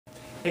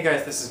Hey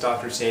guys, this is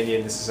Dr. Sandy,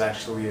 and this is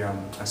actually a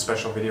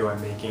special video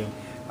I'm making.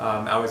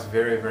 I was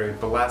very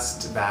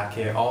blessed back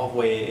all the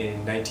way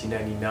in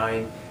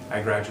 1999.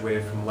 I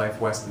graduated from Life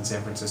West in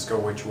San Francisco,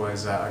 which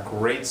was a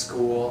great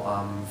school.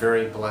 I'm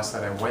very blessed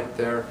that I went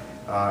there.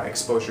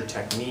 Exposure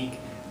technique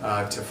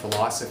to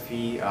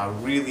philosophy,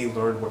 really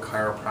learned what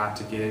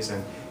chiropractic is,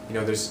 and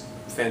there's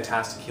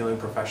fantastic healing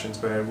professions,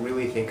 but I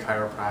really think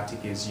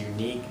chiropractic is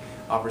unique,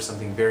 offers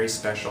something very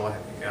special.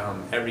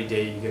 Every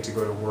day you get to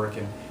go to work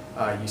and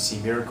you see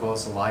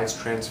miracles, lives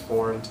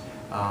transformed,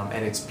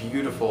 and it's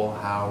beautiful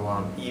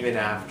how even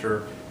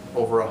after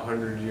over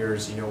 100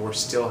 years, we're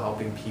still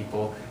helping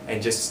people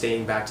and just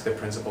staying back to the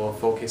principle of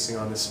focusing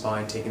on the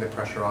spine, taking the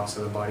pressure off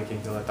so the body can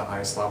heal at the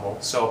highest level.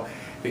 So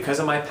because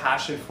of my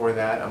passion for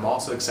that, I'm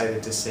also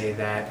excited to say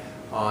that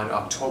on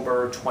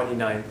October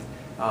 29th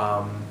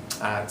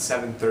at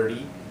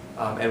 7:30,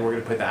 and we're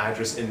going to put the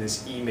address in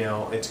this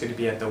email. It's going to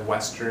be at the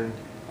Western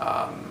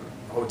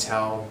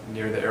Hotel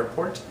near the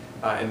airport.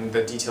 And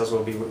the details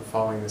will be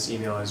following this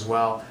email as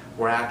well.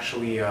 We're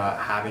actually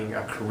having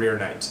a career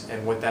night,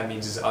 and what that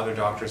means is other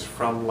doctors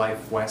from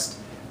Life West,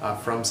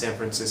 from San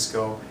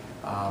Francisco,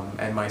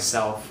 and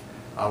myself,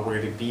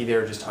 we're going to be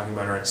there just talking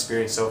about our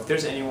experience. So if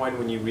there's anyone,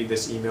 when you read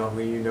this email,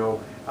 who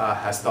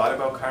has thought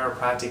about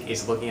chiropractic,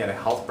 is looking at a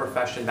health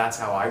profession, that's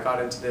how I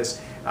got into this.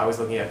 I was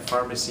looking at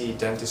pharmacy,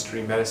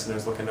 dentistry, medicine. I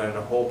was looking at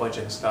a whole bunch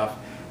of stuff,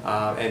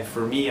 and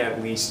for me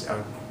at least,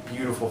 a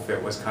beautiful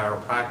fit was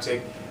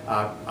chiropractic.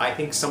 I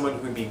think someone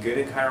who would be good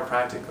in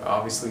chiropractic,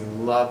 obviously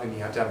love, and you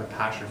have to have a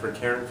passion for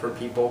caring for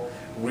people,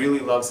 really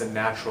loves a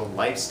natural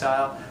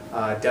lifestyle,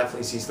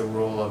 definitely sees the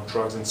role of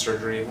drugs and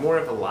surgery more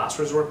of a last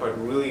resort, but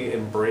really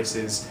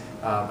embraces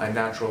a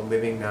natural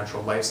living,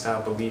 natural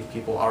lifestyle, believe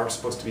people are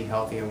supposed to be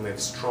healthy and live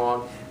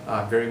strong,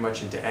 very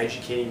much into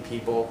educating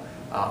people,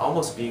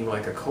 almost being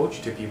like a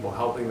coach to people,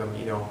 helping them,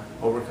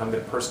 overcome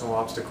their personal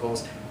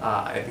obstacles.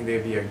 I think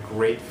they'd be a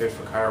great fit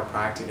for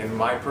chiropractic. In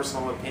my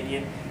personal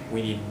opinion,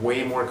 we need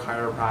way more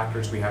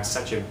chiropractors. We have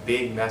such a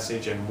big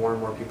message, and more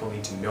people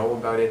need to know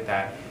about it,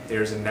 that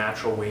there's a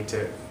natural way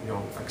to,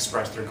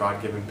 express their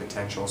God-given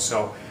potential.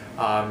 So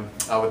I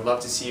would love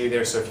to see you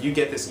there. So if you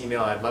get this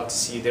email, I'd love to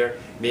see you there.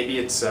 Maybe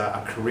it's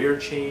a career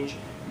change.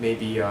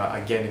 Maybe,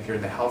 again, if you're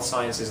in the health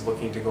sciences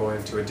looking to go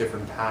into a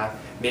different path,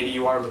 maybe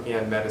you are looking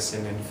at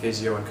medicine and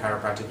physio and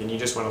chiropractic and you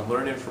just want to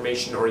learn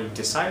information, or you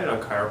decided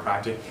on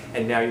chiropractic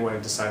and now you want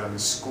to decide on the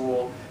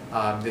school.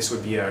 This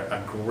would be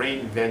a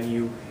great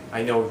venue.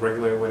 I know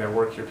regularly when I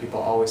work here, people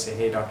always say,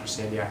 hey, Dr.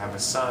 Sandy, I have a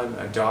son,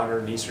 a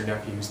daughter, niece, or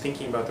nephew who's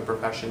thinking about the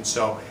profession.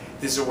 So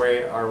this is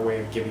our way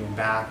of giving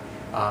back.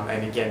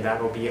 And again,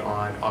 that'll be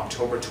on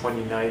October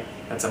 29th.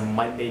 That's a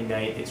Monday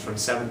night. It's from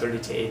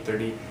 7:30 to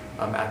 8:30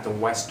 at the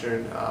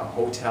Western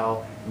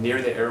Hotel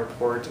near the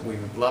airport. We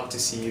would love to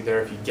see you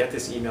there. If you get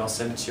this email,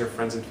 send it to your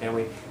friends and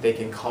family. They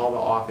can call the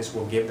office.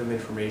 We'll give them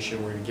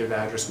information. We're going to give the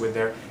address with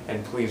there.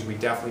 And please, we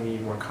definitely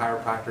need more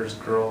chiropractors,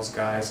 girls,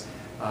 guys,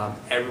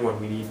 everyone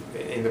we need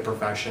in the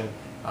profession,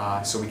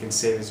 so we can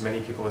save as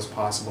many people as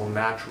possible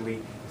naturally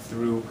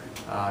through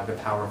the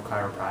power of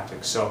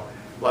chiropractic. So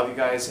love you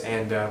guys,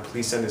 and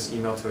please send this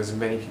email to as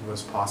many people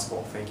as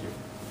possible. Thank you.